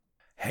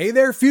Hey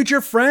there,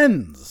 future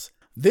friends!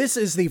 This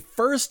is the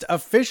first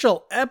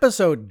official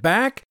episode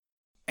back,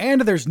 and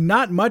there's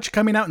not much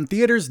coming out in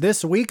theaters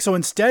this week, so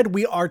instead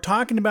we are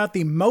talking about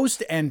the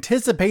most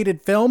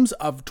anticipated films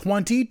of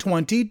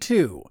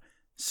 2022.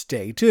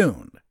 Stay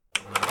tuned.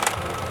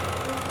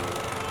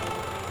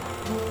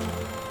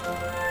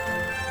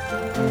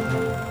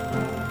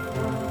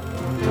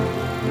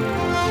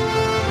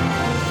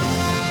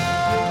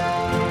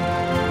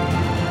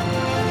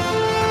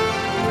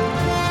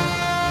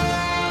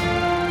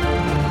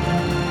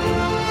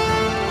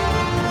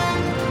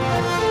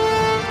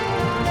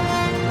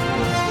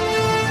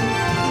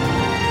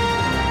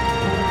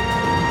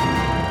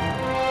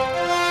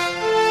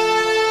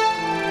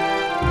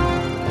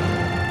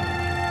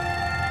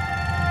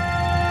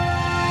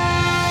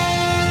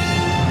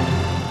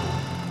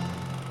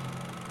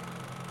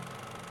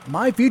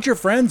 My future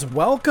friends,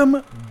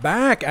 welcome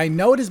back. I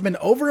know it has been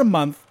over a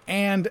month,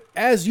 and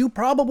as you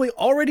probably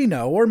already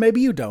know, or maybe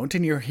you don't,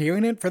 and you're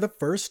hearing it for the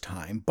first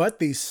time, but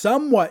the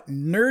Somewhat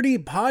Nerdy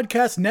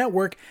Podcast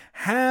Network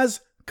has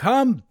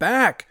come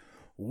back.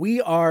 We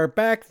are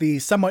back. The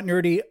Somewhat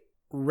Nerdy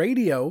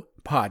Radio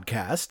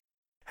Podcast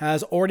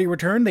has already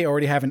returned. They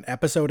already have an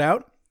episode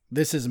out.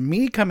 This is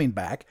me coming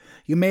back.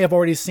 You may have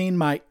already seen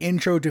my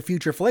Intro to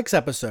Future Flicks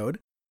episode.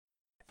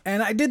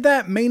 And I did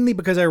that mainly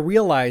because I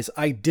realized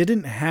I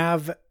didn't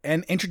have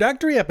an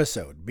introductory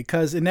episode,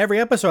 because in every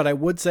episode I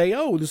would say,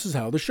 oh, this is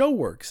how the show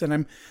works. And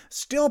I'm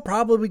still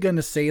probably going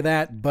to say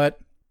that,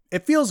 but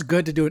it feels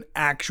good to do an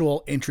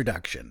actual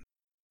introduction.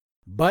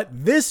 But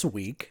this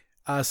week,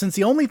 since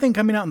the only thing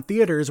coming out in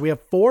theaters, we have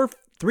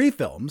three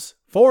films.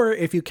 4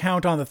 if you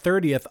count on the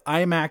 30th,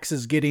 IMAX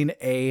is getting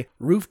a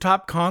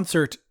rooftop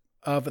concert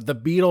of the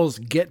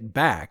Beatles' Get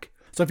Back.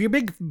 So if you're a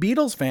big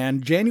Beatles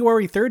fan,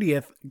 January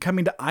 30th,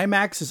 coming to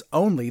IMAX's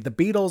only, the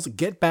Beatles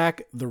Get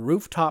Back, the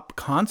rooftop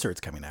concert's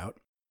coming out.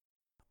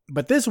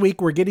 But this week,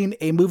 we're getting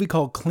a movie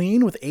called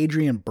Clean with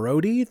Adrian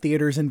Brody,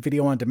 theaters and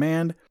video on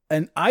demand.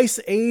 An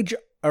Ice Age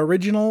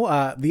original,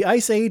 The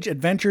Ice Age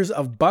Adventures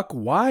of Buck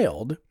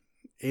Wild,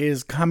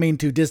 is coming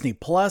to Disney+.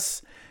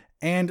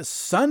 And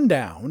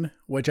Sundown,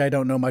 which I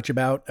don't know much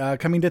about,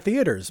 coming to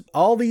theaters.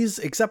 All these,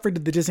 except for the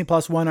Disney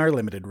Plus one, are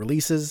limited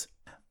releases.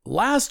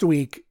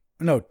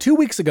 2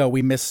 weeks ago,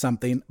 we missed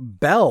something.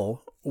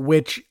 Belle,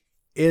 which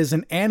is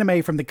an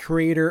anime from the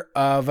creator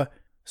of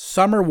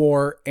Summer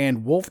War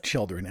and Wolf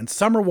Children. And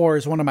Summer War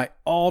is one of my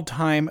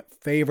all-time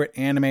favorite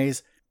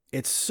animes.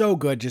 It's so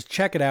good. Just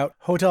check it out.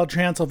 Hotel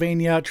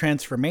Transylvania,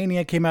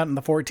 Transformania came out on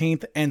the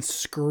 14th, and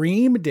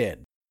Scream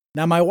did.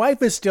 Now, my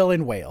wife is still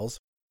in Wales.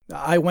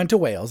 I went to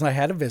Wales and I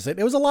had a visit.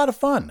 It was a lot of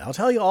fun. I'll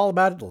tell you all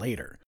about it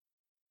later.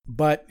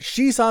 But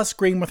she saw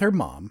Scream with her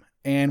mom.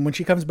 And when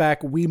she comes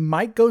back, we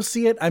might go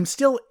see it. I'm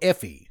still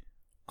iffy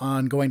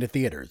on going to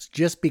theaters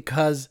just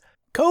because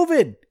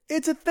COVID,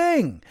 it's a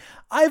thing.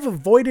 I've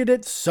avoided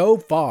it so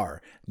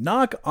far.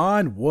 Knock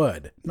on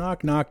wood.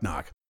 Knock, knock,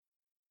 knock.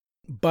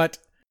 But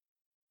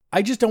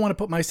I just don't want to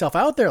put myself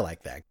out there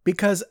like that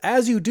because,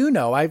 as you do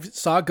know, I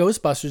saw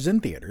Ghostbusters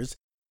in theaters.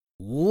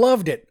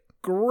 Loved it.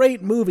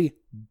 Great movie.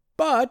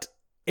 But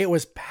it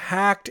was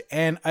packed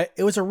and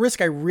it was a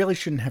risk I really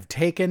shouldn't have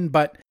taken,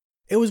 but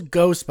it was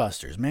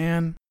Ghostbusters,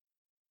 man.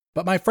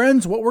 But my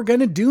friends, what we're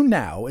going to do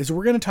now is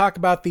we're going to talk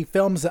about the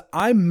films that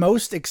I'm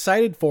most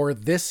excited for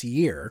this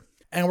year.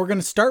 And we're going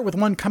to start with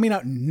one coming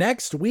out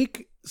next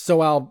week.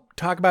 So I'll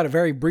talk about it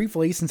very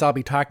briefly since I'll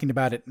be talking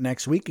about it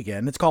next week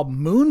again. It's called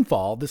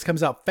Moonfall. This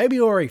comes out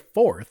February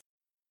 4th.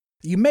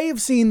 You may have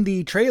seen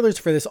the trailers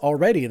for this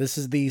already. This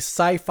is the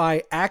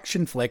sci-fi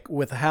action flick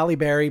with Halle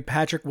Berry,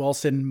 Patrick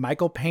Wilson,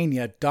 Michael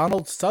Pena,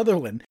 Donald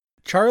Sutherland,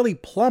 Charlie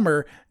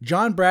Plummer,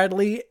 John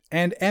Bradley,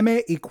 and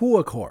Eme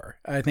Ikuakor,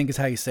 I think is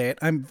how you say it.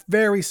 I'm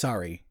very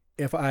sorry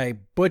if I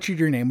butchered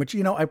your name, which,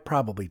 I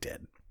probably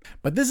did.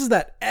 But this is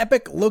that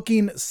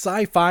epic-looking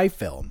sci-fi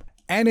film,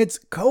 and it's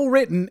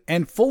co-written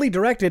and fully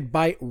directed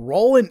by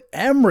Roland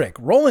Emmerich.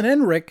 Roland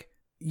Emmerich,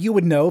 you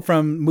would know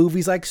from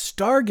movies like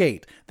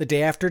Stargate, The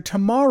Day After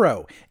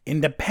Tomorrow,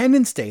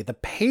 Independence Day, The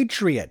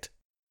Patriot,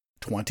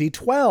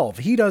 2012.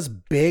 He does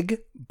big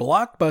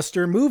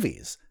blockbuster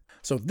movies.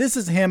 So this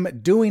is him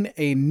doing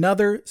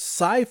another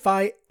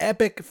sci-fi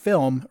epic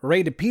film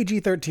rated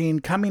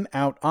PG-13 coming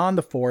out on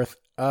the 4th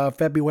of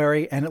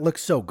February, and it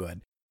looks so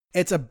good.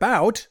 It's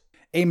about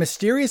a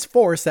mysterious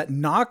force that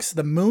knocks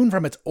the moon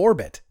from its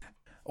orbit.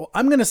 Well,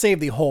 I'm going to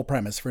save the whole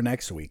premise for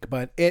next week,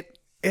 but it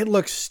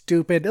looks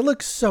stupid. It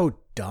looks so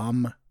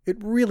dumb.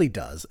 It really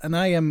does, and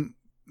I am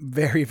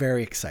very,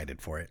 very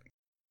excited for it.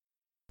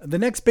 The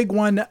next big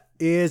one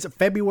is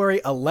February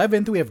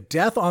 11th. We have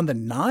Death on the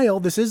Nile.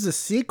 This is the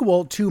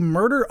sequel to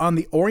Murder on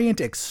the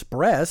Orient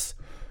Express,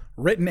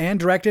 written and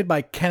directed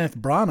by Kenneth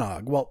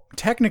Branagh. Well,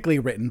 technically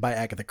written by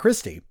Agatha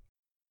Christie.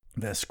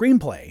 The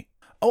screenplay.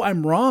 Oh,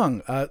 I'm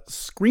wrong.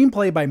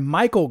 Screenplay by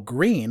Michael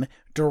Green,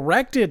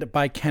 directed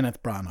by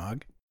Kenneth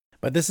Branagh.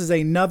 But this is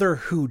another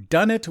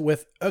whodunit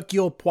with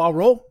Hercule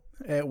Poirot,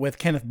 with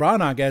Kenneth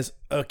Branagh as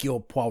Hercule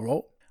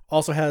Poirot.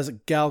 Also has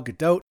Gal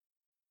Gadot.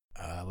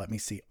 Let me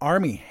see.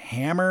 Armie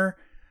Hammer.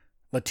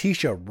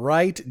 Letitia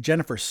Wright,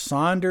 Jennifer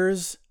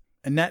Saunders,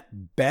 Annette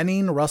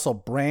Bening, Russell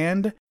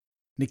Brand,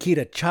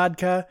 Nikita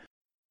Chadka.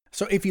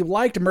 So if you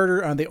liked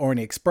Murder on the Orient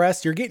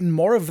Express, you're getting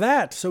more of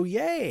that, so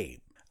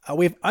yay!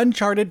 We have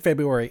Uncharted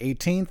February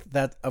 18th.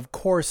 That, of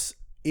course,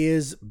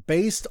 is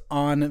based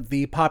on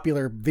the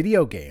popular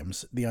video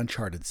games, the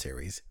Uncharted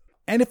series.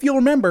 And if you'll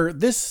remember,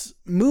 this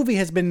movie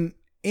has been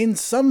in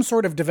some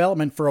sort of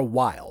development for a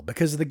while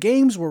because the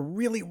games were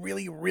really,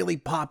 really, really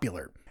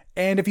popular.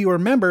 And if you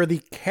remember,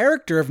 the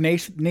character of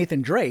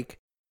Nathan Drake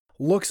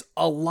looks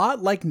a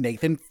lot like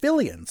Nathan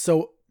Fillion.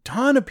 So a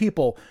ton of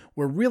people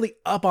were really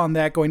up on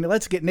that, going,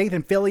 let's get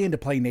Nathan Fillion to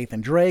play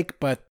Nathan Drake.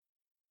 But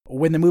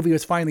when the movie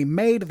was finally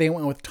made, they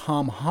went with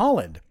Tom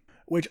Holland,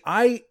 which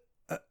I'm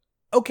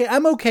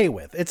okay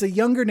with. It's a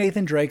younger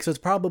Nathan Drake, so it's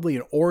probably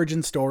an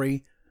origin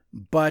story.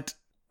 But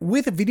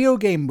with video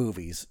game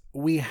movies,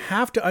 we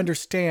have to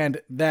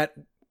understand that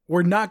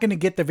we're not going to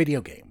get the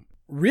video game.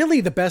 Really,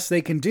 the best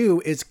they can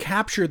do is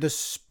capture the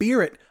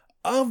spirit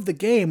of the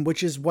game,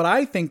 which is what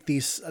I think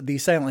these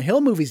Silent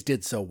Hill movies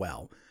did so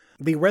well.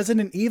 The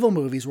Resident Evil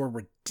movies were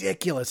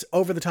ridiculous,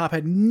 over the top,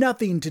 had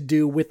nothing to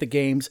do with the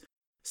games.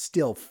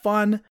 Still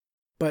fun,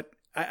 but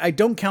I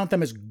don't count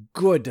them as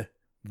good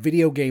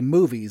video game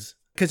movies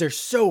because they're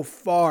so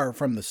far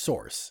from the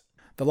source.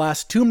 The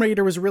last Tomb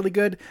Raider was really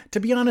good. To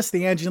be honest,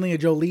 the Angelina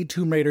Jolie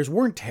Tomb Raiders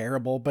weren't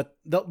terrible, but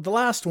the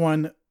last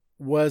one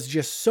was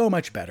just so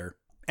much better.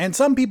 And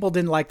some people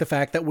didn't like the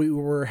fact that we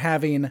were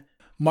having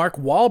Mark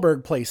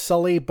Wahlberg play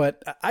Sully,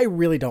 but I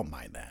really don't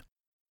mind that.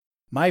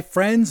 My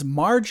friends,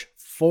 March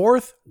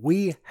 4th,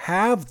 we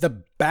have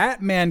the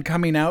Batman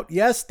coming out.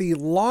 Yes, the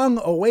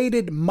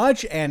long-awaited,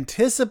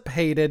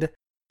 much-anticipated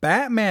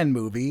Batman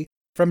movie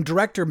from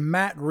director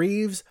Matt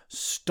Reeves,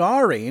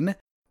 starring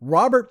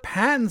Robert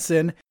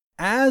Pattinson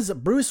as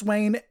Bruce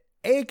Wayne,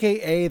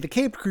 aka the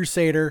Caped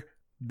Crusader,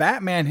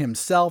 Batman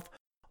himself.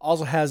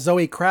 Also has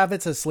Zoe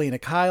Kravitz as Selena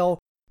Kyle,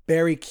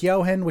 Barry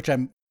Keoghan, which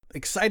I'm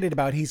excited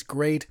about, he's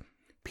great,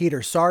 Peter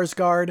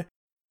Sarsgaard,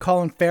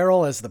 Colin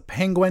Farrell as the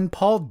Penguin,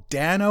 Paul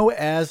Dano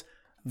as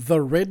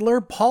the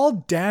Riddler.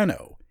 Paul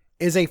Dano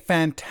is a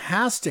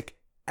fantastic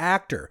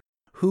actor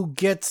who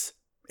gets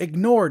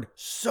ignored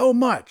so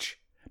much.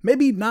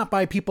 Maybe not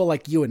by people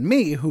like you and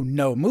me who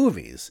know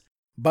movies,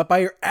 but by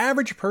your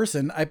average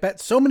person. I bet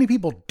so many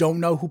people don't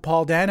know who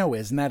Paul Dano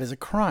is, and that is a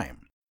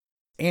crime.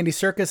 Andy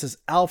Serkis as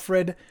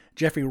Alfred,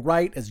 Jeffrey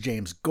Wright as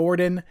James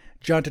Gordon,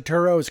 John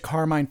Turturro as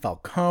Carmine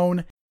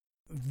Falcone.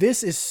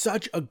 This is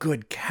such a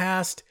good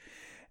cast,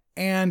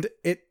 and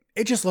it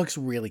just looks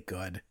really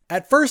good.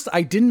 At first,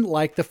 I didn't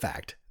like the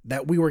fact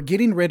that we were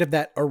getting rid of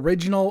that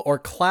original or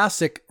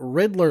classic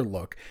Riddler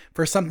look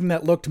for something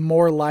that looked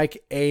more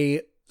like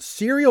a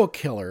serial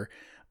killer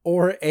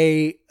or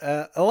a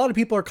lot of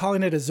people are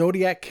calling it a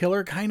Zodiac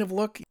killer kind of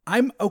look.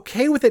 I'm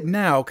okay with it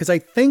now because I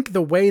think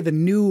the way the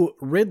new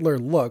Riddler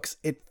looks,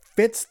 it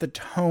fits the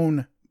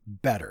tone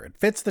better. It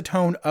fits the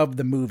tone of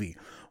the movie,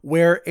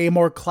 where a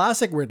more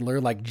classic Riddler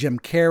like Jim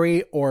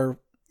Carrey or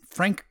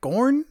Frank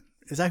Gorn,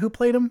 is that who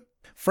played him?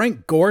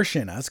 Frank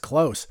Gorshin, that's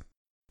close.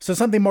 So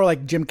something more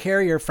like Jim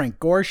Carrey or Frank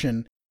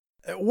Gorshin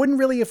wouldn't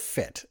really have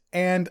fit.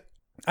 And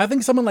I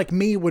think someone like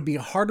me would be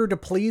harder to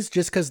please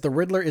just because the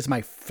Riddler is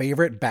my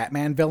favorite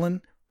Batman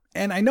villain.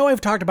 And I know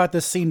I've talked about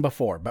this scene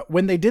before, but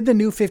when they did the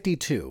New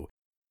 52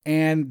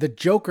 and the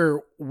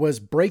Joker was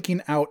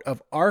breaking out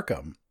of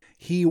Arkham,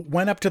 he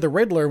went up to the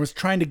Riddler and was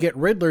trying to get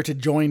Riddler to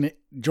join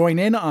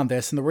in on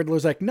this. And the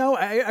Riddler's like, no,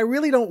 I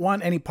really don't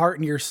want any part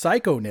in your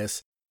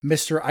psychoness,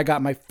 Mr. I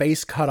got my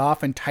face cut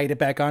off and tied it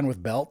back on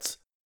with belts.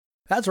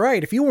 That's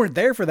right. If you weren't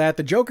there for that,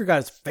 the Joker got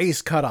his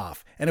face cut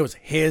off and it was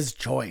his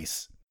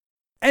choice.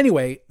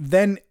 Anyway,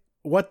 then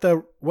what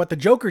the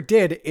Joker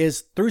did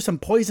is threw some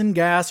poison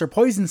gas or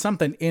poison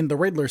something in the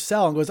Riddler's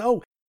cell and goes,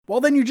 oh, well,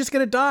 then you're just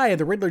going to die. And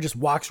the Riddler just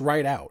walks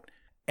right out.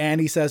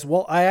 And he says,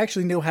 well, I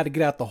actually knew how to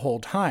get out the whole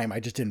time. I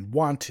just didn't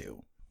want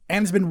to.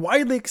 And it's been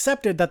widely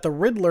accepted that the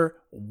Riddler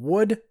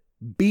would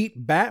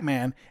beat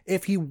Batman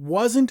if he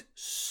wasn't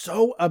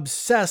so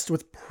obsessed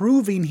with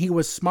proving he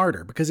was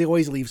smarter, because he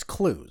always leaves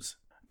clues.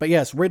 But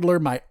yes, Riddler,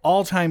 my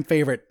all-time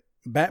favorite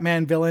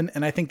Batman villain,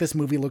 and I think this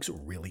movie looks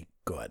really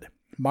good.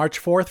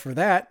 March 4th for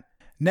that.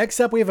 Next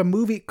up, we have a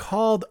movie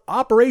called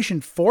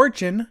Operation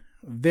Fortune.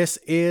 This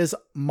is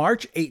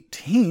March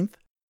 18th.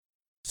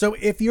 So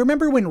if you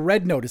remember when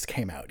Red Notice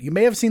came out, you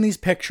may have seen these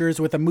pictures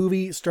with a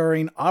movie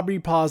starring Aubrey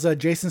Plaza,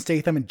 Jason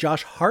Statham, and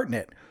Josh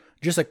Hartnett.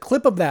 Just a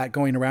clip of that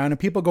going around and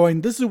people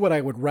going, this is what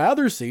I would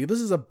rather see.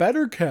 This is a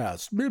better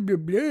cast. Blah, blah,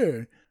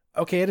 blah.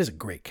 Okay, it is a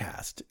great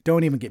cast.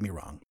 Don't even get me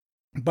wrong.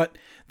 But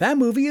that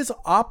movie is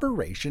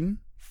Operation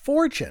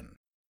Fortune.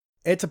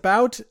 It's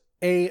about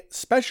a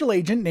special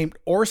agent named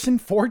Orson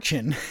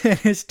Fortune and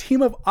his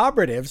team of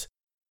operatives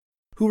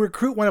who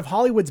recruit one of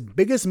Hollywood's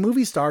biggest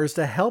movie stars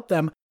to help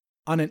them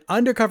on an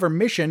undercover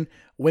mission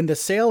when the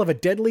sale of a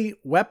deadly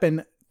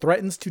weapon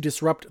threatens to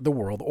disrupt the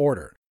world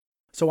order.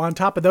 So on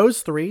top of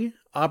those three,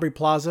 Aubrey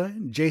Plaza,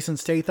 Jason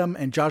Statham,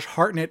 and Josh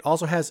Hartnett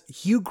also has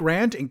Hugh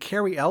Grant and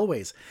Cary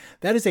Elwes.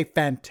 That is a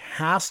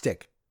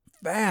fantastic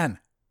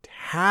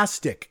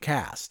fantastic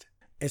cast,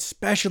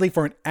 especially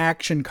for an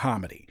action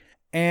comedy.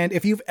 And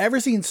if you've ever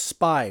seen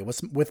Spy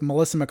with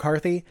Melissa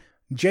McCarthy,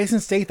 Jason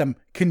Statham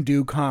can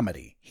do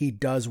comedy. He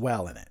does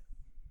well in it.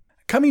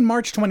 Coming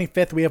March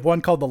 25th, we have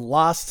one called The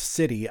Lost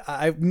City.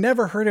 I've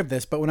never heard of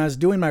this, but when I was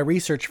doing my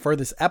research for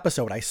this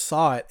episode, I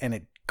saw it and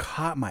it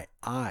caught my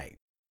eye.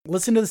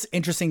 Listen to this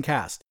interesting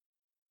cast.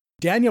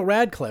 Daniel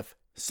Radcliffe,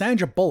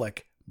 Sandra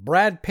Bullock,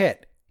 Brad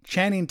Pitt,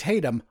 Channing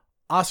Tatum,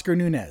 Oscar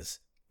Nunez.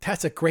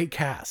 That's a great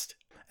cast.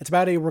 It's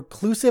about a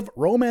reclusive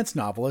romance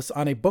novelist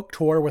on a book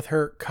tour with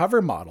her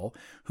cover model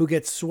who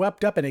gets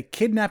swept up in a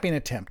kidnapping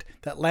attempt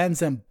that lands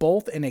them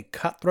both in a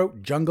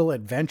cutthroat jungle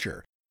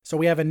adventure. So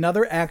we have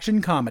another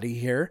action comedy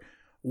here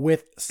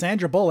with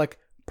Sandra Bullock,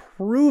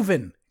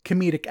 proven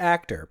comedic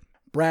actor.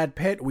 Brad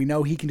Pitt, we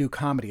know he can do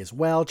comedy as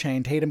well.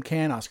 Channing Tatum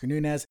can, Oscar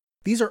Nunez.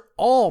 These are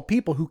all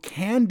people who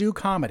can do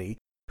comedy,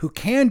 who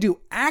can do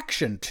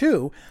action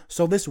too,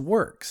 so this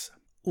works.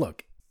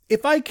 Look,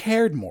 if I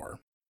cared more,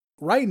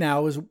 right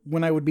now is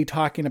when I would be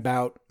talking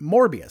about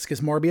Morbius,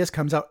 because Morbius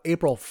comes out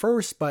April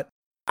 1st, but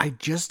I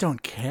just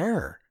don't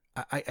care.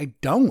 I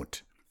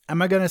don't.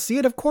 Am I going to see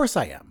it? Of course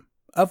I am.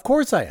 Of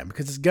course I am,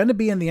 because it's going to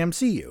be in the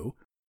MCU.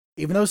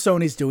 Even though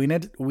Sony's doing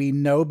it, we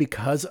know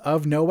because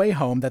of No Way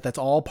Home that that's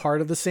all part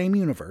of the same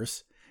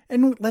universe.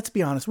 And let's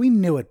be honest, we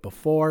knew it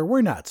before.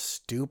 We're not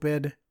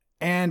stupid.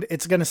 And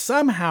it's going to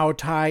somehow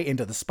tie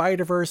into the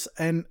Spider-Verse.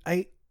 And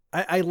I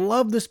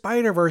love the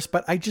Spider-Verse,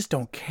 but I just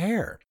don't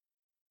care.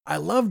 I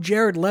love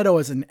Jared Leto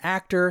as an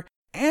actor,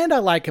 and I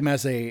like him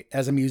as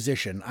a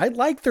musician. I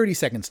like 30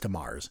 Seconds to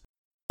Mars.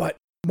 But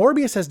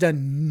Morbius has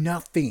done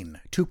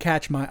nothing to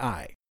catch my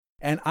eye.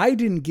 And I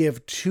didn't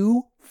give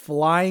two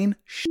flying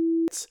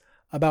shits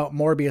about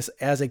Morbius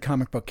as a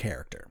comic book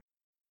character.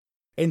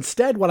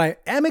 Instead, what I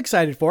am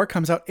excited for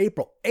comes out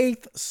April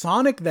 8th,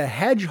 Sonic the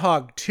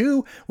Hedgehog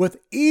 2 with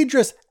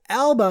Idris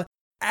Elba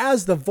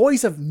as the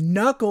voice of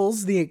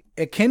Knuckles, the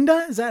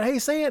Echidna? Is that how you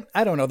say it?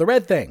 I don't know, the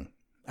red thing.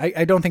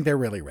 I don't think they're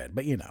really red,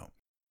 but you know.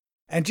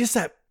 And just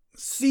that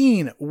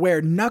scene where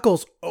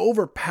Knuckles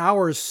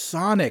overpowers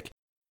Sonic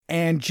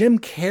and Jim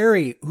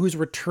Carrey, who's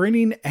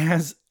returning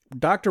as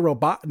Dr.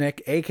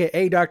 Robotnik,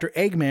 aka Dr.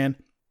 Eggman,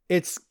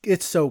 it's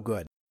so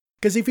good.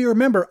 Because if you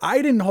remember,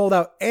 I didn't hold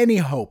out any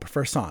hope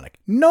for Sonic.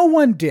 No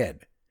one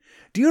did.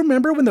 Do you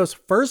remember when those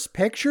first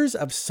pictures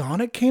of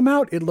Sonic came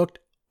out? It looked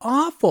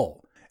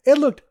awful. It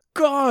looked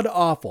god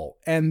awful.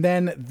 And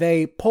then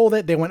they pulled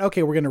it. They went,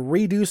 okay, we're going to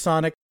redo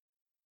Sonic.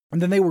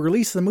 And then they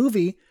released the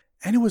movie,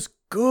 and it was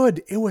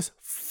good. It was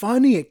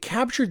funny. It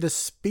captured the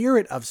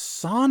spirit of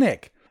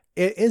Sonic.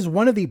 It is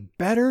one of the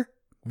better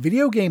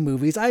video game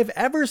movies I've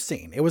ever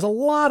seen. It was a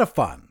lot of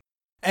fun.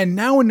 And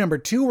now in number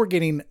 2, we're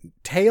getting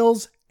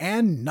Tails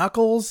and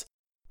Knuckles.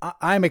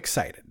 I'm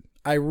excited.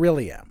 I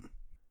really am.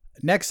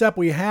 Next up,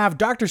 we have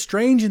Doctor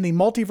Strange in the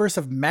Multiverse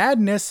of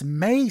Madness,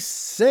 May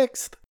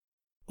 6th.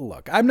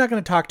 Look, I'm not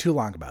going to talk too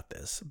long about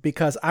this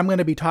because I'm going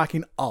to be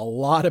talking a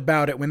lot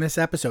about it when this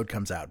episode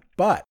comes out.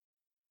 But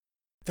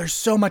there's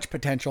so much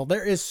potential.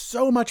 There is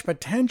so much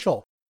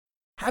potential.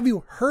 Have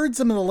you heard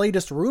some of the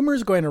latest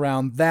rumors going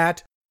around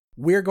that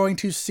we're going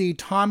to see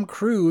Tom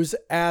Cruise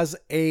as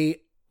a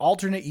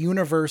alternate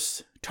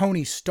universe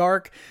Tony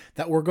Stark,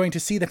 that we're going to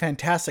see the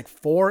Fantastic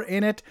Four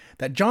in it,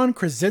 that John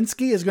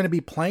Krasinski is going to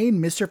be playing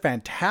Mr.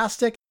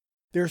 Fantastic?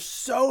 There's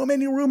so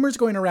many rumors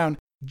going around.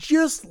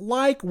 Just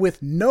like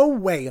with No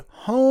Way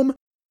Home,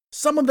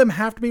 some of them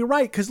have to be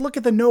right, because look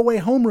at the No Way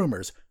Home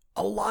rumors.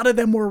 A lot of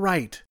them were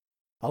right.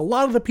 A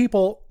lot of the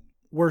people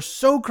were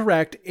so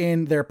correct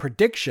in their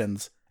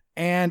predictions,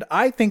 and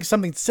I think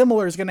something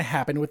similar is going to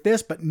happen with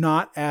this, but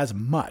not as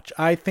much.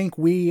 I think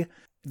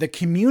the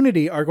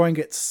community, are going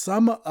to get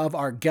some of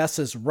our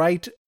guesses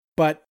right,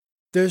 but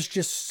there's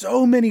just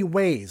so many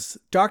ways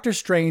Doctor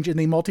Strange in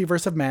the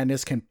Multiverse of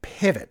Madness can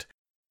pivot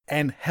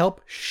and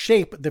help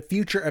shape the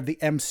future of the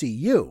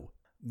MCU,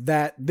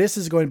 that this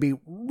is going to be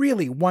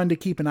really one to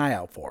keep an eye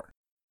out for.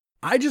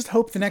 I just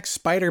hope the next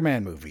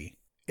Spider-Man movie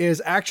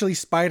is actually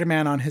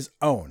Spider-Man on his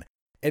own.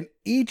 And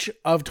each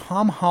of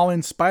Tom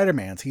Holland's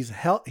Spider-Mans, he's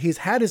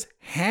had his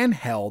hand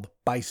held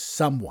by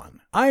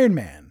someone. Iron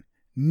Man,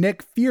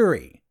 Nick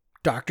Fury,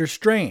 Doctor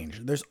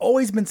Strange. There's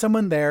always been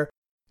someone there,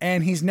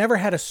 and he's never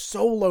had a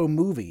solo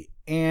movie,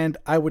 and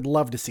I would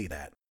love to see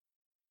that.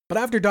 But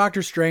after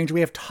Doctor Strange, we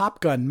have Top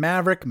Gun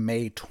Maverick,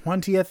 May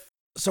 20th.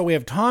 So we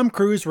have Tom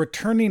Cruise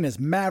returning as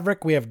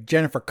Maverick. We have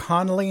Jennifer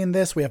Connelly in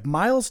this. We have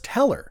Miles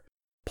Teller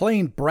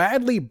playing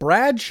Bradley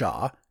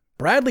Bradshaw.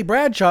 Bradley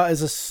Bradshaw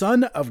is a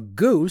son of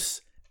Goose.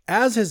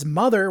 As his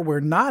mother, we're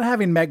not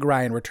having Meg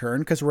Ryan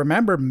return, because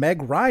remember,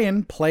 Meg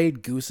Ryan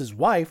played Goose's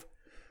wife.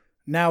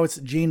 Now it's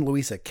Jean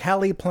Louisa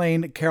Kelly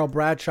playing Carol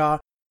Bradshaw.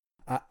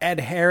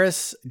 Ed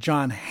Harris,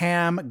 John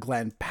Hamm,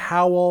 Glenn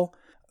Powell.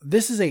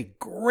 This is a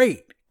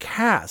great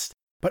cast.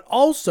 But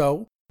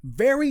also,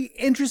 very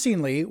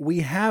interestingly,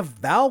 we have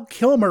Val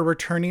Kilmer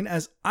returning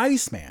as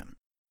Iceman.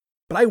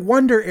 But I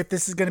wonder if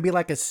this is going to be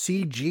like a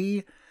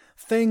CG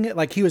thing,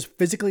 like he was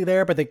physically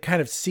there, but they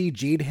kind of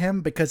CG'd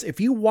him. Because if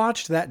you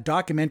watched that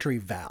documentary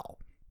Val,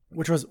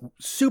 which was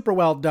super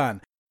well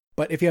done.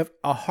 But if you have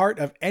a heart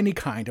of any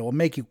kind, it will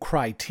make you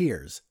cry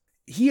tears.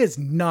 He is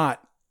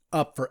not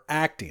up for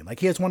acting. Like,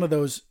 he has one of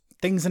those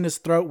things in his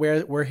throat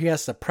where he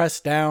has to press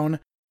down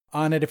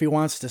on it if he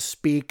wants to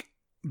speak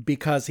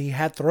because he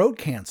had throat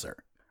cancer.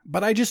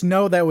 But I just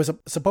know that it was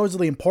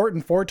supposedly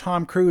important for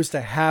Tom Cruise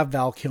to have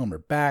Val Kilmer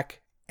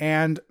back.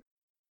 And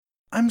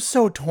I'm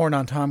so torn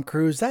on Tom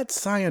Cruise. That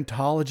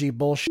Scientology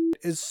bullshit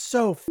is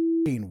so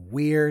f***ing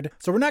weird.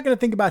 So we're not going to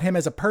think about him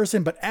as a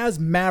person, but as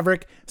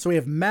Maverick. So we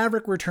have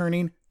Maverick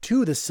returning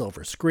to the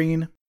silver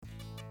screen.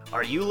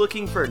 Are you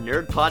looking for a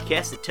nerd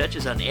podcast that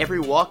touches on every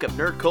walk of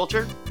nerd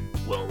culture?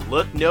 Well,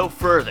 look no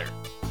further.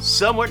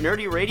 Somewhat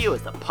Nerdy Radio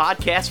is the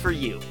podcast for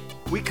you.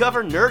 We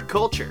cover nerd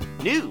culture,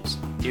 news,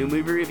 new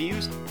movie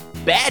reviews,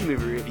 bad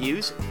movie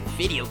reviews,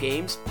 video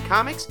games,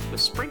 comics,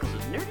 with sprinkles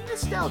of nerdy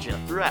nostalgia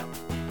throughout.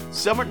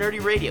 Somewhat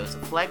Nerdy Radio is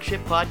the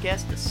flagship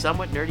podcast of the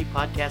Somewhat Nerdy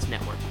Podcast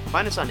Network.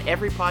 Find us on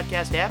every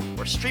podcast app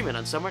or stream it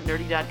on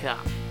somewhatnerdy.com.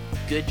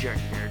 Good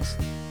journey, nerds.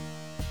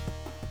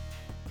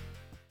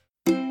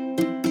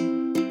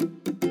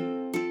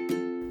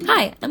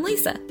 Hi, I'm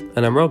Lisa.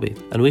 And I'm Robbie,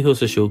 and we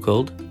host a show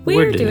called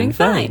We're Doing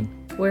Fine.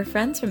 We're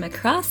friends from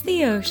across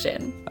the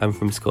ocean. I'm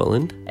from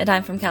Scotland. And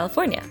I'm from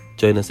California.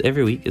 Join us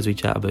every week as we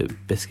chat about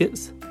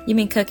biscuits. You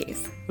mean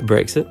cookies?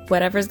 Brexit.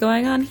 Whatever's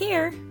going on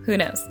here, who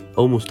knows?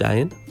 Almost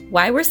dying.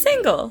 Why we're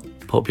single.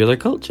 Popular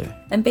culture.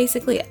 And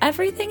basically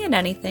everything and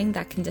anything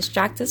that can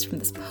distract us from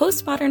this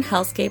postmodern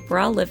hellscape we're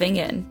all living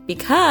in.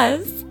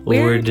 Because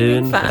we're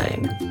doing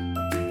fine.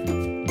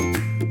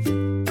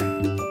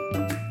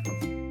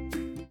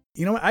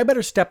 You know what? I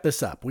better step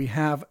this up.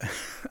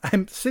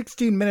 I'm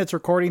 16 minutes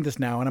recording this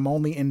now, and I'm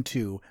only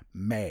into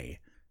May.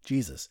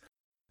 Jesus.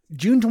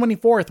 June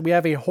 24th, we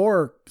have a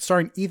horror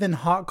starring Ethan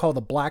Hawke called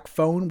The Black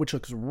Phone, which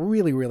looks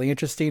really, really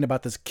interesting,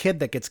 about this kid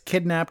that gets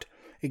kidnapped.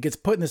 It gets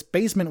put in this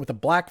basement with a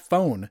black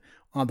phone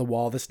on the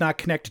wall that's not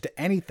connected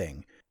to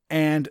anything.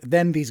 And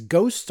then these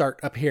ghosts start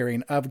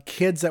appearing of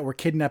kids that were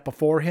kidnapped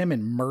before him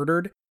and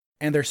murdered.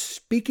 And they're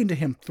speaking to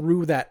him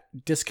through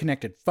that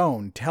disconnected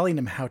phone, telling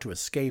him how to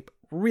escape.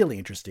 Really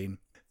interesting.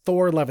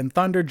 Thor Love and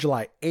Thunder,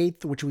 July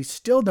 8th, which we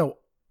still know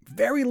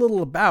very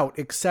little about,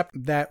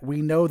 except that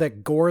we know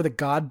that Gore the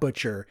God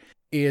Butcher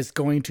is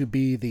going to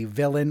be the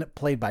villain,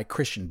 played by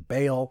Christian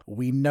Bale.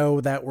 We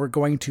know that we're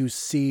going to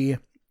see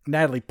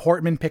Natalie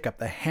Portman pick up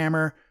the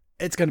hammer.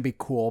 It's going to be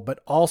cool.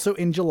 But also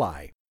in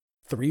July,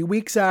 3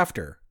 weeks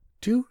after,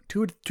 two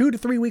to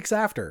 3 weeks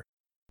after,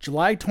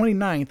 July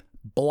 29th,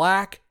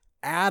 Black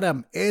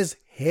Adam is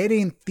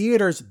hitting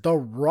theaters. The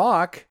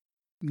Rock,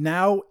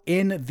 now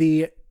in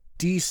the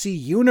DC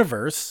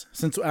universe,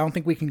 since I don't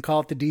think we can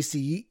call it the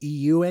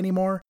DCEU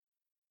anymore.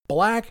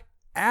 Black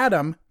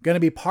Adam going to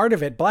be part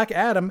of it. Black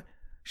Adam,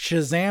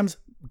 Shazam's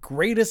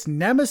greatest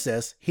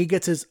nemesis, he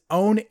gets his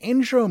own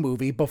intro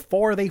movie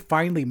before they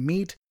finally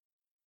meet.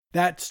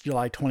 That's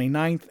July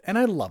 29th, and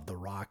I love The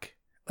Rock.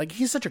 Like,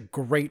 he's such a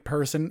great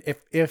person.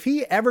 If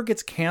he ever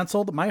gets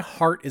canceled, my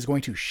heart is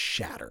going to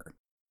shatter.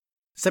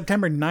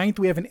 September 9th,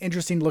 we have an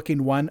interesting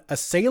looking one, a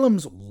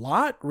Salem's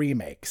Lot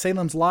remake.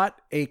 Salem's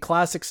Lot, a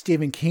classic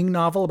Stephen King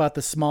novel about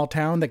the small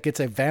town that gets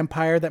a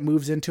vampire that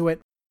moves into it.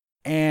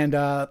 And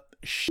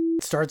shit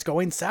starts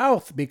going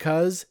south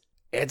because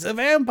it's a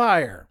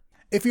vampire.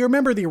 If you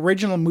remember, the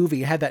original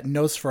movie had that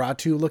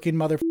Nosferatu looking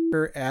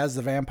motherfucker as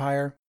the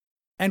vampire.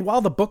 And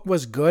while the book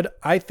was good,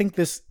 I think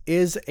this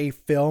is a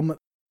film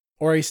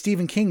or a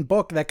Stephen King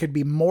book that could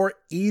be more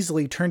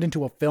easily turned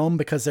into a film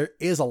because there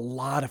is a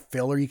lot of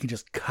filler you can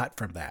just cut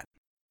from that.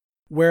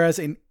 Whereas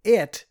in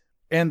It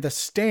and The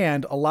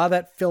Stand, a lot of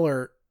that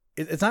filler,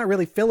 it's not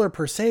really filler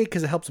per se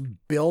because it helps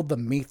build the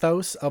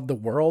mythos of the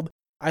world.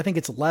 I think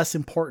it's less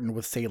important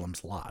with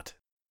Salem's Lot.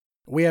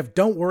 We have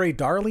Don't Worry,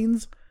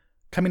 Darlings,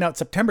 coming out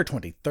September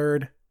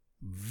 23rd.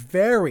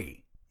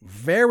 Very,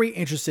 very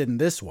interested in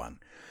this one.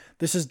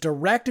 This is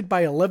directed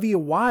by Olivia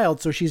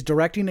Wilde, so she's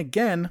directing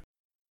again.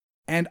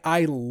 And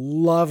I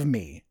love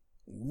me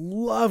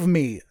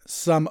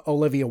some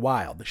Olivia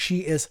Wilde.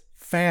 She is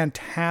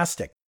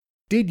fantastic.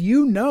 Did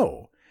you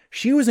know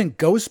she was in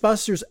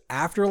Ghostbusters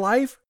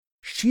Afterlife?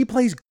 She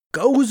plays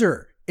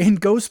Gozer in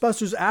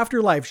Ghostbusters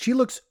Afterlife. She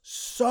looks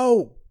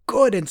so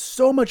good and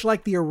so much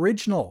like the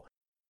original.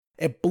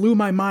 It blew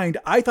my mind.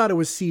 I thought it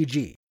was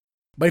CG.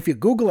 But if you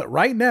Google it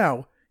right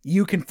now,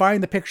 you can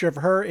find the picture of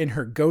her in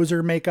her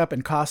Gozer makeup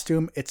and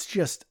costume. It's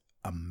just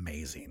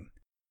amazing.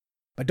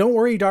 But Don't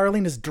Worry,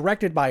 Darling is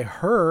directed by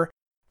her.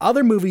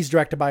 Other movies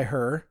directed by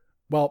her.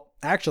 Well,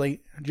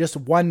 actually, just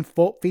one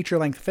full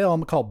feature-length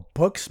film called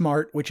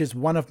Booksmart, which is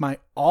one of my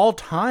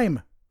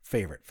all-time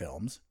favorite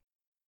films.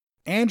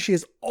 And she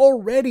has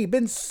already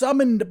been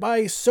summoned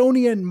by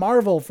Sony and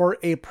Marvel for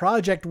a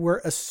project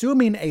we're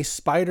assuming a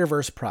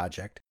Spider-Verse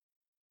project.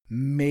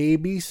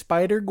 Maybe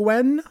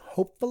Spider-Gwen,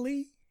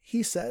 hopefully,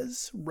 he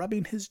says,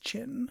 rubbing his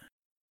chin.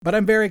 But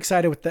I'm very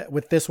excited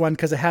with this one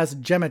because it has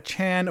Gemma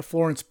Chan,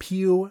 Florence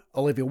Pugh,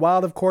 Olivia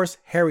Wilde, of course,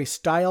 Harry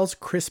Styles,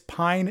 Chris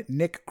Pine,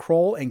 Nick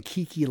Kroll, and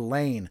Kiki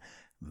Lane.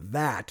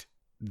 That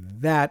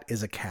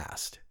is a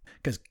cast.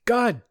 Because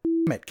god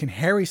it, can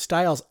Harry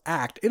Styles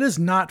act? It is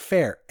not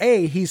fair.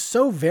 A, he's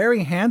so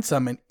very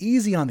handsome and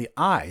easy on the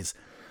eyes.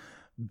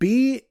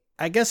 B,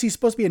 I guess he's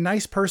supposed to be a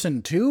nice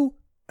person too.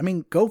 I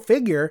mean, go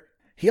figure.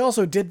 He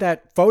also did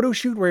that photo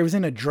shoot where he was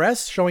in a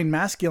dress showing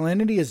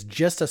masculinity as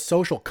just a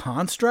social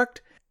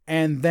construct.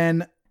 And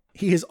then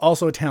he is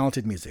also a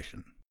talented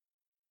musician.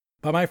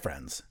 But my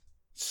friends,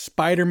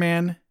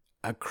 Spider-Man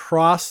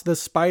Across the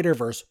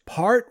Spider-Verse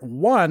Part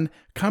 1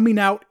 coming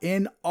out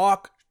in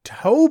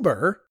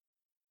October.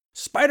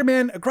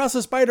 Spider-Man Across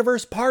the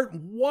Spider-Verse Part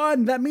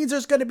 1. That means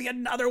there's going to be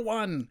another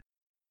one.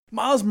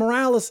 Miles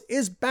Morales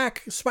is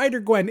back.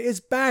 Spider-Gwen is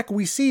back.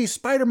 We see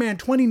Spider-Man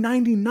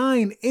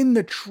 2099 in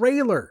the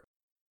trailer.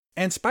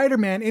 And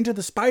Spider-Man Into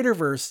the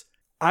Spider-Verse,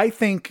 I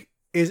think,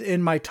 is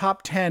in my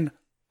top 10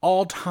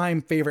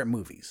 all-time favorite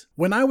movies.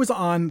 When I was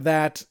on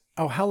that,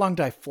 how long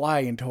did I fly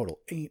in total?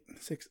 8,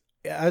 6.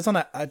 I was on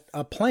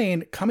a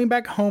plane coming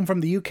back home from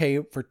the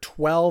UK for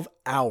 12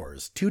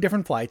 hours. 2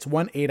 different flights,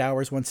 one 8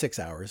 hours, one 6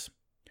 hours.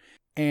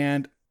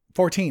 And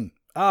 14.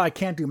 I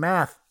can't do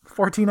math.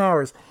 14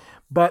 hours.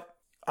 But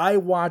I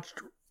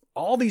watched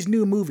all these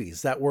new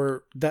movies that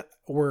were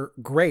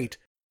great,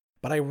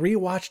 but I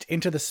rewatched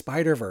Into the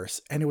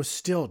Spider-Verse and it was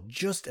still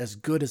just as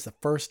good as the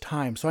first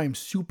time. So I am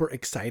super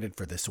excited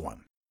for this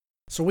one.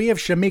 So we have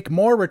Shameik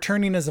Moore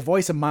returning as the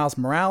voice of Miles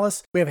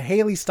Morales. We have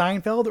Haley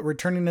Steinfeld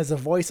returning as the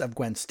voice of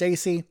Gwen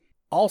Stacy.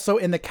 Also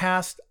in the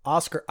cast,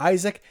 Oscar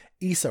Isaac,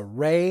 Issa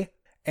Rae,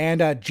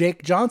 and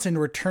Jake Johnson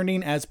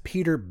returning as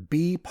Peter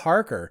B.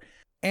 Parker.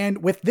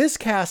 And with this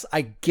cast,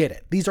 I get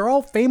it. These are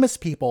all famous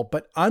people,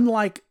 but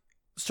unlike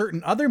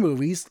certain other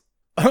movies,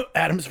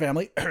 Addams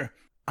Family,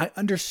 I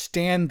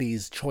understand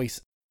these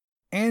choices.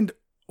 And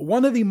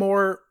one of the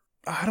more,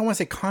 I don't want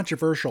to say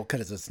controversial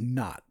because it's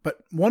not, but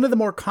one of the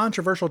more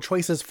controversial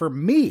choices for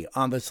me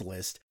on this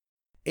list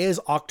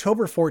is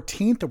October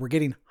 14th, we're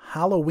getting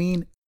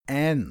Halloween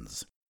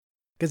Ends.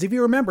 Because if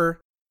you remember,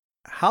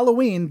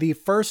 Halloween, the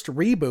first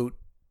reboot,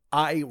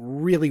 I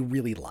really,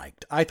 really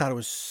liked. I thought it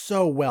was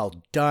so well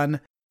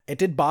done. It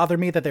did bother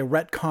me that they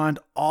retconned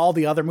all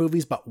the other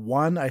movies but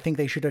one. I think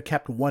they should have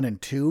kept 1 and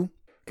 2.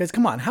 Because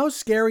come on, how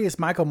scary is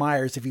Michael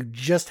Myers if you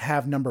just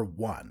have number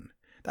 1?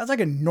 That's like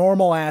a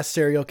normal ass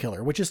serial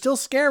killer, which is still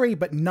scary,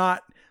 but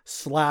not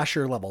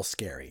slasher level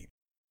scary.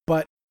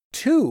 But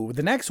 2,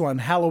 the next one,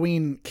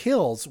 Halloween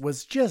Kills,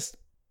 was just,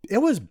 it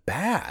was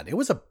bad. It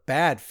was a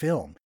bad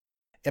film.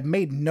 It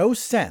made no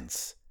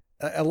sense.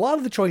 A lot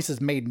of the choices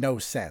made no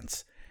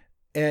sense.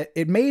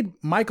 It made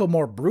Michael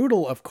more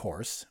brutal, of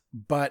course,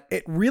 but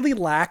it really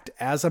lacked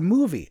as a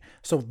movie.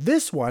 So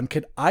this one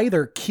could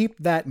either keep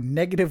that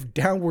negative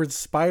downward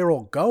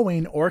spiral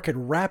going or it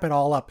could wrap it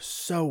all up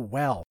so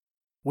well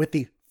with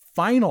the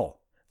final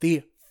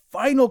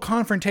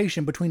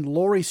confrontation between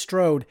Laurie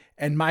Strode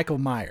and Michael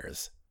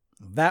Myers.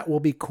 That will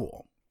be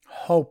cool.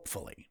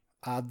 Hopefully.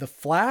 The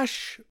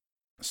Flash,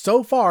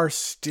 so far,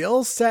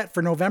 still set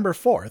for November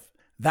 4th.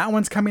 That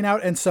one's coming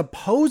out, and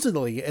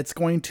supposedly it's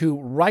going to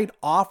write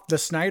off the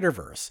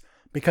Snyderverse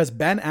because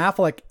Ben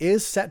Affleck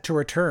is set to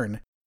return.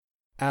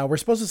 We're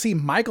supposed to see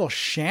Michael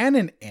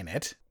Shannon in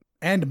it,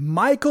 and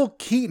Michael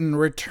Keaton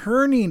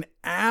returning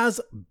as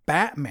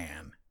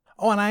Batman.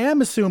 Oh, and I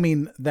am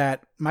assuming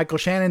that Michael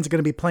Shannon's going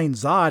to be playing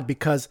Zod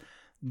because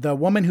the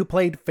woman who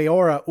played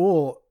Fiora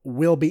Ul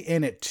will be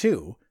in it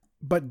too.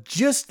 But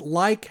just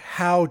like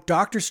how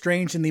Doctor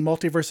Strange in the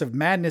Multiverse of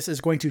Madness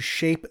is going to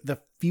shape the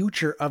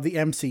future of the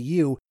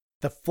MCU,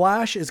 The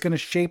Flash is going to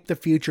shape the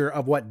future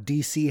of what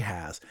DC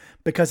has,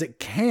 because it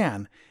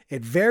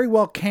very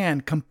well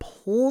can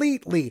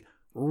completely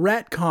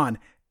retcon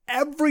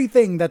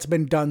everything that's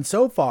been done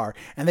so far,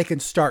 and they can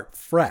start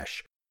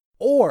fresh.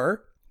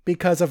 Or,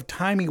 because of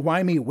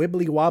timey-wimey,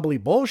 wibbly-wobbly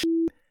bullshit,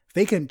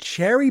 they can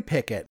cherry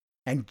pick it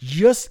and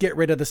just get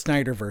rid of the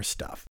Snyderverse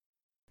stuff.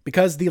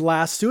 Because the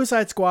last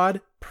Suicide Squad,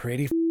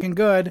 pretty fucking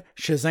good.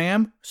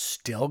 Shazam,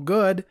 still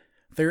good.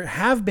 There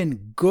have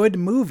been good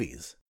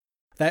movies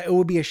that it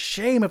would be a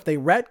shame if they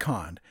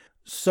retconned.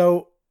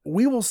 So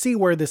we will see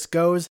where this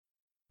goes.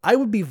 I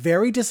would be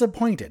very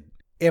disappointed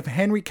if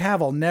Henry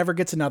Cavill never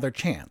gets another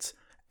chance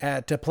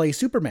to play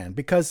Superman.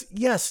 Because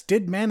yes,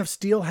 did Man of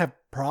Steel have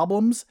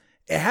problems?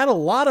 It had a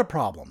lot of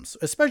problems,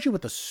 especially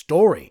with the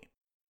story.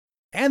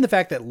 And the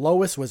fact that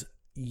Lois was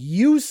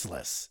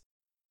useless.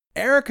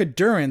 Erica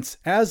Durance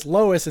as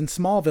Lois in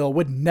Smallville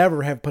would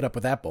never have put up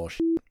with that bullshit.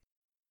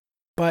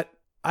 But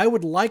I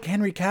would like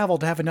Henry Cavill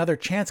to have another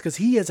chance because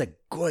he is a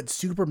good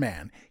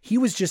Superman. He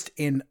was just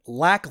in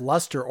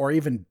lackluster or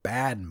even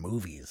bad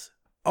movies.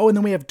 Oh, and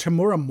then we have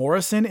Tamura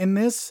Morrison in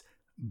this.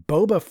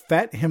 Boba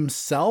Fett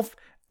himself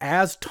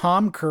as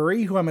Tom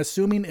Curry, who I'm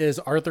assuming is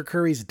Arthur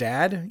Curry's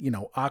dad,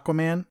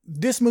 Aquaman.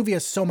 This movie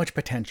has so much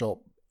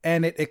potential,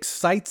 and it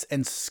excites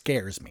and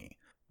scares me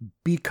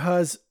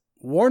because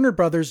Warner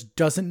Brothers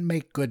doesn't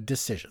make good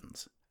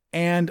decisions.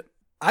 And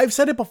I've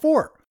said it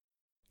before.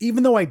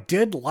 Even though I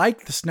did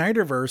like the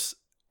Snyderverse,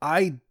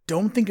 I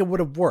don't think it would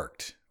have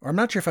worked. Or I'm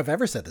not sure if I've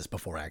ever said this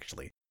before,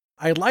 actually.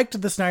 I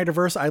liked the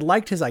Snyderverse. I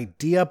liked his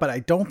idea, but I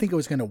don't think it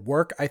was going to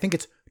work. I think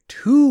it's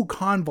too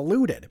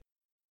convoluted.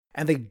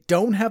 and they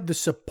don't have the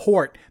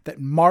support that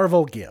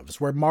Marvel gives,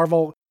 where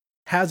Marvel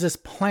has this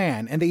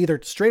plan and they either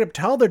straight up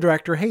tell the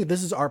director, hey,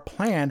 this is our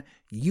plan,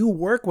 you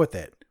work with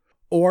it.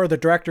 Or the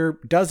director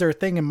does their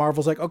thing and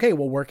Marvel's like, okay,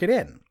 we'll work it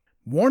in.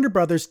 Warner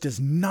Brothers does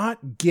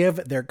not give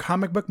their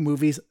comic book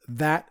movies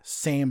that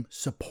same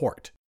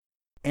support.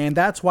 And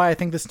that's why I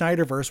think the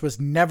Snyderverse was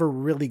never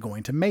really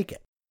going to make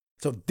it.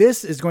 So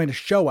this is going to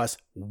show us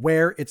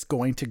where it's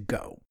going to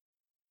go.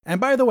 And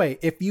by the way,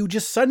 if you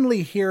just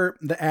suddenly hear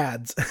the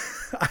ads,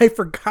 I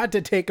forgot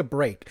to take a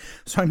break.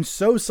 So I'm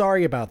so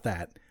sorry about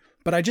that.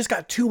 But I just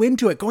got too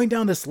into it, going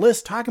down this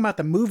list, talking about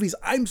the movies.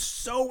 I'm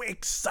so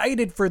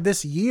excited for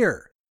this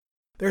year.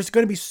 There's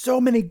going to be so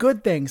many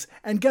good things.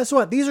 And guess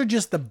what? These are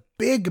just the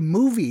big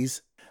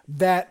movies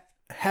that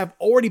have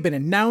already been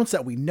announced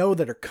that we know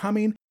that are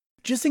coming.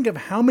 Just think of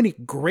how many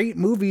great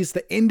movies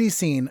the indie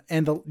scene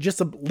and just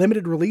the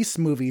limited release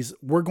movies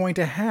we're going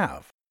to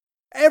have.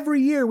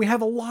 Every year we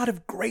have a lot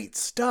of great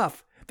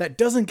stuff that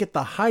doesn't get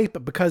the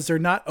hype because they're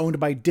not owned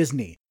by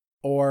Disney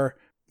or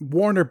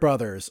Warner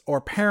Brothers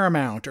or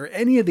Paramount or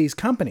any of these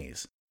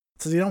companies.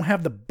 So they don't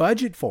have the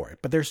budget for it.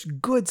 But there's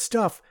good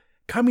stuff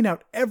coming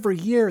out every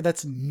year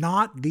that's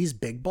not these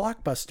big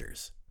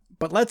blockbusters.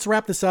 But let's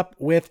wrap this up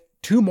with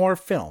 2 more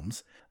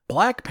films.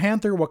 Black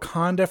Panther: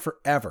 Wakanda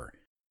Forever.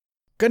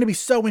 Going to be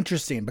so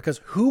interesting because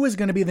who is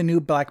going to be the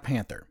new Black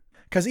Panther?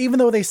 Because even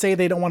though they say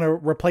they don't want to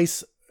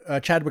replace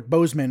Chadwick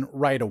Boseman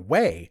right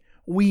away,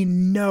 we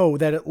know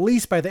that at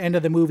least by the end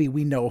of the movie,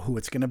 we know who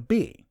it's going to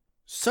be.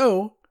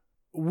 So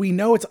we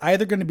know it's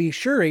either going to be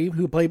Shuri,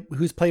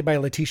 who's played by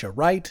Letitia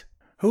Wright,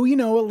 who, a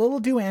little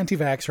too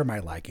anti-vax for my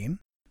liking.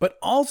 But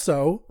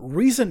also,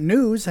 recent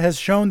news has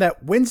shown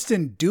that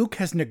Winston Duke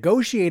has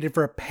negotiated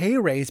for a pay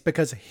raise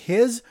because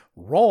his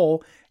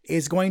role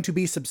is going to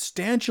be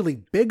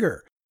substantially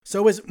bigger.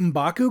 So is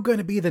M'Baku going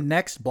to be the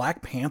next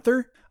Black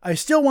Panther? I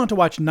still want to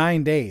watch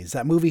 9 Days,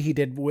 that movie he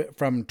did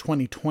from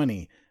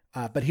 2020.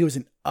 But he was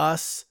in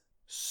Us.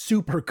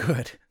 Super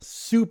good.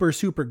 Super,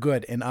 super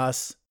good in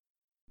Us.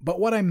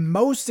 But what I'm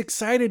most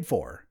excited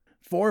for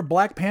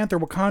Black Panther: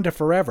 Wakanda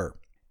Forever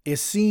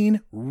is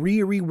seeing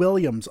Riri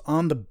Williams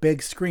on the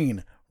big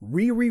screen.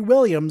 Riri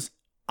Williams,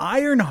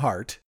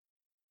 Ironheart,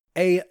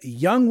 a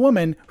young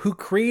woman who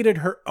created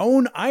her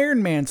own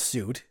Iron Man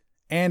suit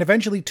and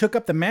eventually took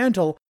up the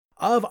mantle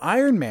of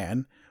Iron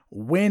Man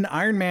when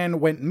Iron Man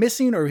went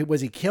missing, or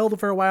was he killed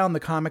for a while in the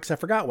comics? I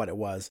forgot what it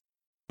was.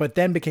 But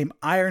then became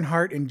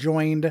Ironheart and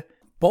joined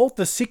both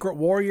the Secret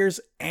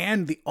Warriors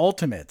and the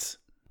Ultimates.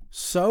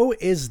 So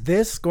is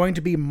this going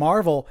to be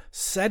Marvel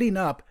setting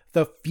up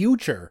the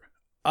future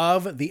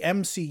of the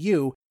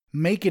MCU,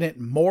 making it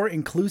more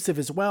inclusive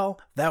as well?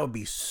 That would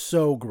be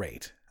so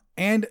great.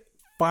 And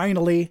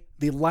finally,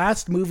 the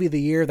last movie of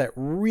the year that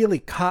really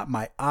caught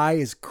my eye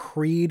is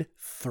Creed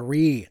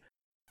 3.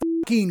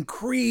 Fucking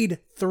Creed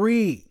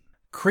 3.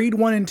 Creed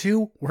 1 and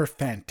 2 were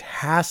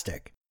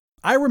fantastic.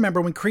 I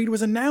remember when Creed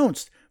was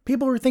announced,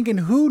 people were thinking,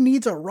 who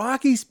needs a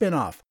Rocky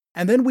spinoff?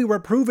 And then we were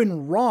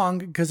proven wrong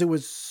because it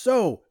was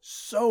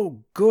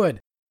so good.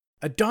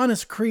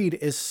 Adonis Creed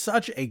is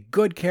such a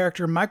good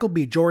character. Michael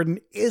B. Jordan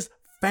is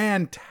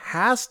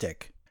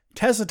fantastic.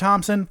 Tessa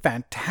Thompson,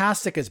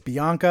 fantastic as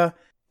Bianca.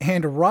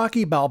 And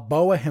Rocky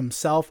Balboa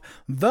himself,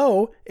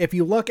 though if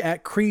you look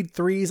at Creed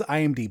 3's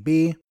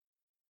IMDb,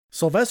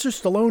 Sylvester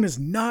Stallone is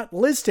not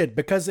listed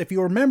because if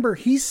you remember,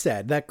 he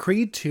said that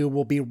Creed 2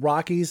 will be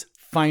Rocky's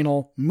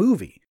final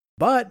movie.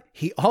 But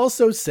he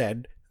also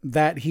said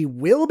that he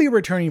will be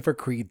returning for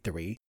Creed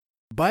 3,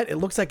 but it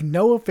looks like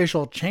no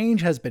official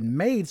change has been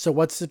made, so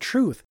what's the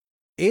truth?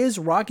 Is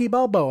Rocky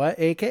Balboa,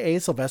 aka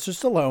Sylvester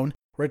Stallone,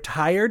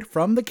 retired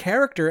from the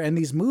character in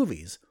these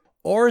movies,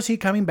 or is he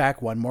coming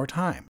back one more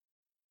time?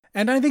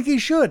 And I think he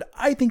should.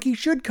 I think he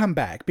should come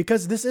back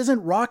because this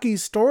isn't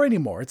Rocky's story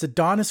anymore. It's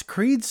Adonis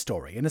Creed's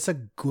story, and it's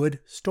a good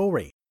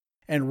story.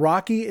 And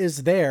Rocky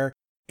is there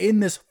in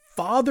this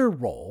father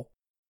role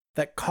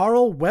that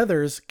Carl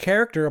Weathers'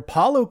 character,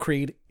 Apollo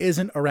Creed,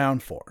 isn't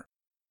around for.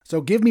 So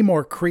give me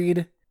more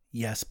Creed.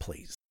 Yes,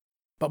 please.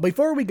 But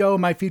before we go,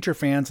 my future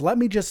fans, let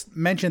me just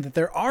mention that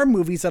there are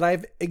movies that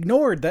I've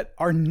ignored that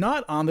are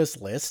not on this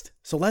list.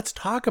 So let's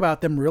talk about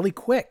them really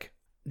quick.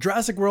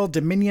 Jurassic World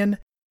Dominion.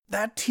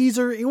 That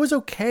teaser, it was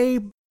okay,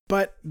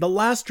 but the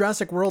last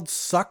Jurassic World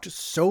sucked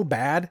so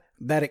bad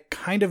that it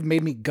kind of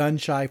made me gun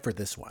shy for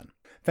this one.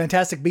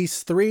 Fantastic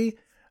Beasts 3.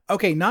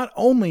 Okay, not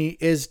only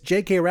is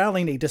J.K.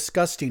 Rowling a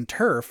disgusting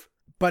TERF,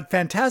 but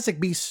Fantastic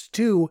Beasts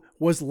 2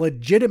 was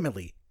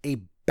legitimately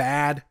a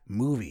bad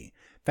movie.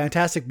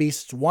 Fantastic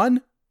Beasts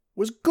 1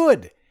 was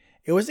good.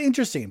 It was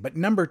interesting, but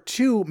number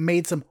 2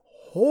 made some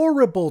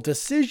horrible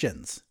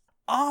decisions.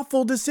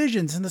 Awful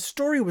decisions, and the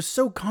story was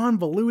so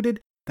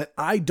convoluted that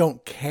I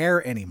don't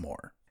care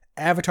anymore.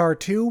 Avatar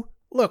 2?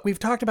 Look, we've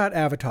talked about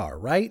Avatar,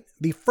 right?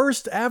 The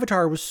first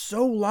Avatar was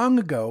so long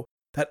ago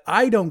that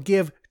I don't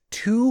give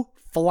 2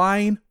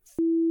 flying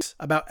f***s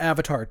about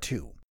Avatar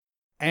 2.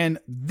 And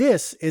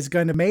this is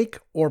going to make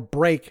or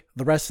break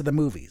the rest of the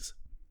movies.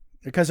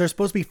 Because there's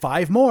supposed to be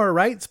 5 more,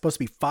 right? It's supposed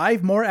to be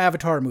 5 more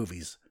Avatar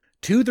movies.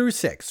 2 through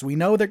 6, we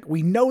know they're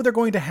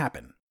going to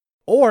happen.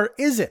 Or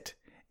is it?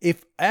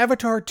 If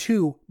Avatar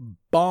 2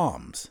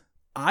 bombs,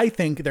 I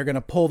think they're going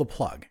to pull the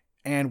plug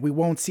and we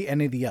won't see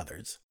any of the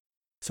others.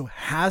 So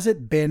has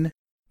it been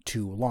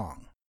too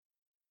long?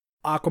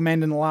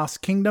 Aquaman and the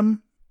Lost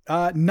Kingdom?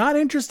 Not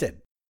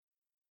interested.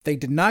 They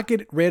did not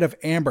get rid of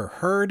Amber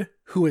Heard,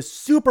 who is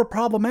super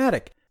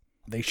problematic.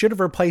 They should have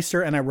replaced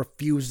her, and I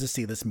refuse to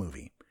see this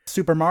movie.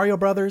 Super Mario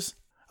Brothers?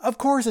 Of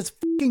course, it's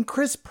fucking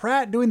Chris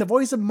Pratt doing the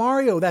voice of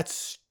Mario. That's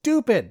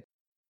stupid.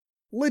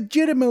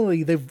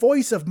 Legitimately, the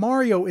voice of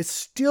Mario is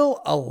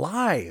still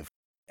alive.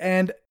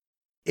 And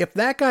if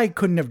that guy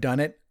couldn't have done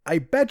it, I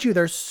bet you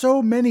there's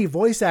so many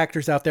voice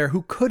actors out there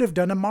who could have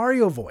done a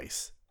Mario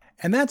voice.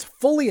 And that's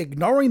fully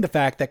ignoring the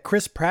fact that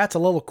Chris Pratt's a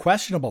little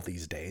questionable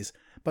these days.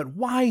 But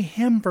why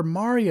him for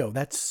Mario?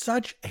 That's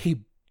such a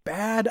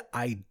bad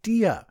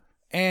idea.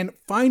 And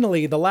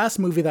finally, the last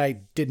movie that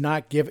I did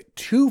not give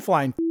two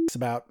flying f***s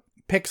about,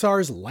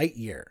 Pixar's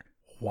Lightyear.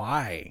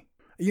 Why?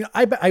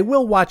 I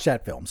will watch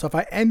that film. So if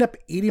I end up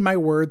eating my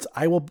words,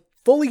 I will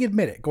fully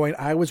admit it, going,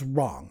 I was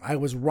wrong. I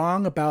was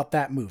wrong about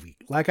that movie,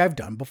 like I've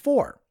done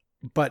before.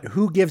 But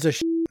who gives a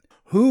shit?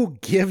 Who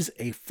gives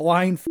a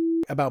flying f***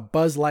 about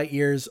Buzz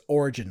Lightyear's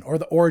origin, or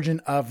the origin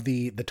of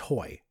the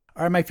toy?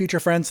 All right, my future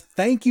friends,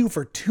 thank you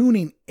for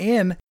tuning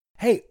in.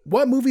 Hey,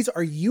 what movies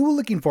are you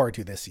looking forward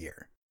to this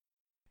year?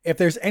 If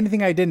there's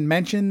anything I didn't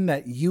mention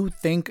that you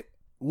think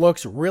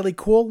looks really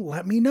cool,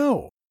 let me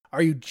know.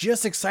 Are you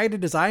just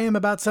excited as I am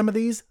about some of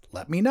these?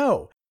 Let me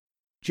know.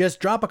 Just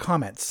drop a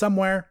comment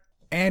somewhere.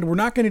 And we're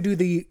not going to do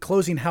the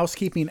closing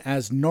housekeeping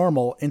as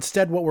normal.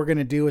 Instead, what we're going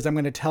to do is I'm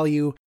going to tell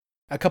you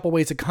a couple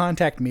ways to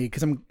contact me,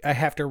 because I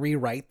have to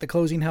rewrite the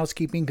closing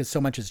housekeeping because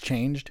so much has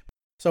changed.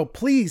 So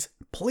please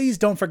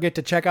don't forget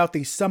to check out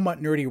the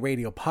Somewhat Nerdy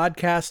Radio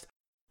podcast.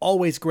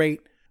 Always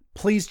great.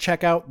 Please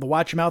check out the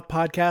Watch Your Mouth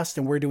podcast,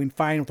 and We're Doing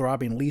Fine with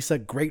Robbie and Lisa,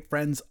 great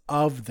friends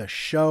of the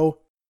show.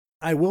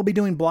 I will be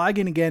doing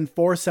blogging again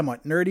for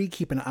Somewhat Nerdy.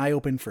 Keep an eye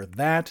open for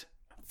that.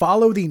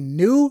 Follow the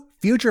new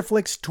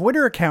FutureFlix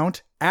Twitter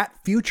account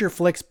at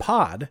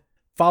FutureFlixPod.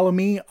 Follow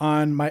me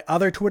on my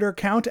other Twitter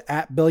account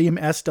at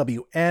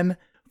BilliamSWN.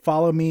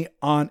 Follow me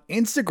on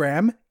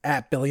Instagram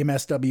at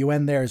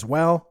BilliamSWN there as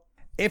well.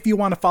 If you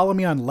want to follow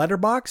me on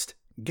Letterboxd,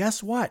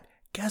 guess what?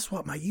 Guess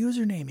what my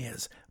username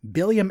is?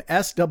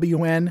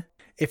 BilliamSWN.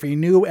 If you're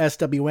new,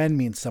 SWN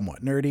means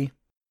Somewhat Nerdy.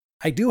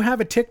 I do have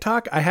a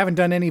TikTok. I haven't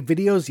done any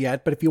videos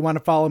yet, but if you want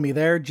to follow me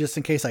there, just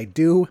in case I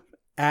do,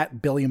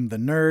 at Billiam the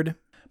Nerd.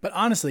 But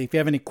honestly, if you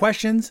have any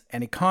questions,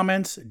 any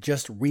comments,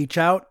 just reach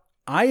out.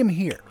 I am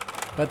here.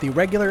 But the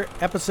regular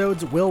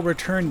episodes will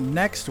return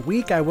next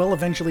week. I will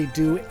eventually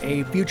do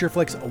a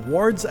FutureFlix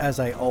Awards,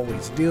 as I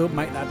always do. It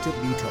might not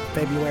be till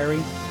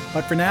February.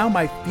 But for now,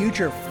 my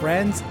future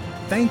friends,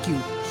 thank you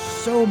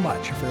so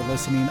much for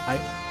listening.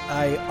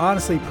 I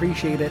honestly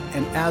appreciate it.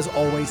 And as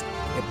always,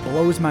 it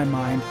blows my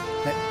mind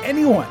that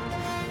anyone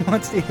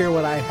wants to hear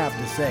what I have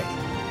to say.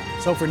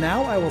 So for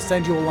now, I will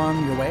send you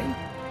along your way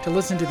to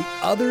listen to the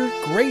other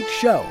great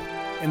show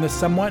in the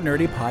Somewhat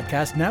Nerdy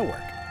Podcast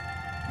Network.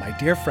 My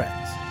dear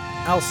friends,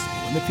 I'll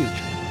see you in the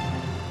future.